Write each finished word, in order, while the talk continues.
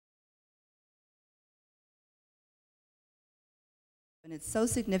And it's so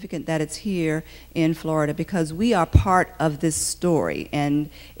significant that it's here in Florida because we are part of this story, and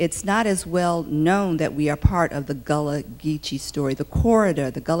it's not as well known that we are part of the Gullah Geechee story. The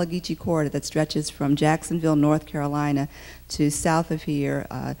corridor, the Gullah Geechee corridor that stretches from Jacksonville, North Carolina to south of here,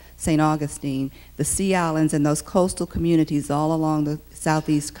 St. Augustine, the Sea Islands and those coastal communities all along the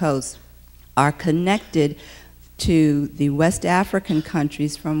southeast coast are connected to the West African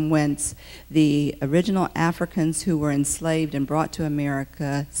countries from whence the original Africans who were enslaved and brought to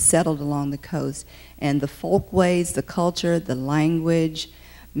America settled along the coast. And the folkways, the culture, the language,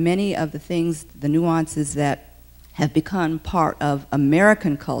 many of the things, the nuances that have become part of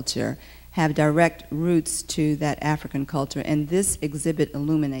American culture have direct roots to that African culture, and this exhibit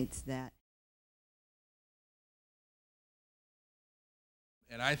illuminates that.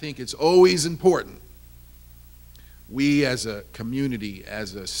 And I think it's always important, we as a community,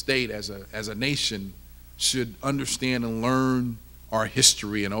 as a state, as a nation, should understand and learn our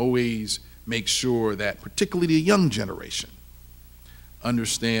history and always make sure that particularly the young generation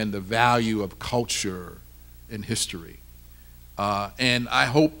understand the value of culture and history. And I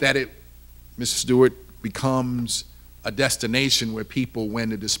hope that it, Mr. Stewart, becomes a destination where people, when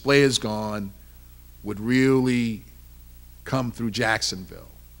the display is gone, would really come through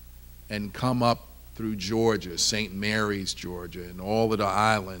Jacksonville and come up through Georgia, St. Mary's, Georgia, and all of the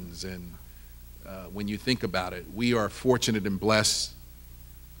islands. And when you think about it, we are fortunate and blessed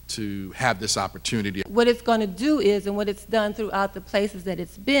to have this opportunity. What it's going to do is, and what it's done throughout the places that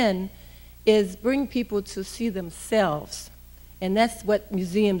it's been, is bring people to see themselves. And that's what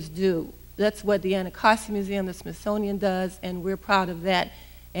museums do. That's what the Anacostia Museum, the Smithsonian does, and we're proud of that.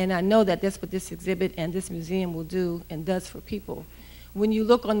 And I know that that's what this exhibit and this museum will do and does for people. When you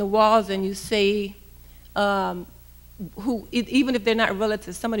look on the walls and you see even if they're not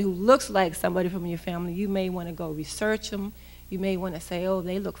relatives, somebody who looks like somebody from your family, you may want to go research them. You may want to say, oh,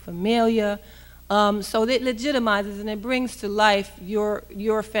 they look familiar. So it legitimizes and it brings to life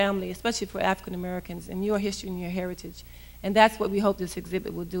your family, especially for African Americans, and your history and your heritage. And that's what we hope this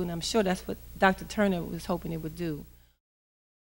exhibit will do, and I'm sure that's what Dr. Turner was hoping it would do.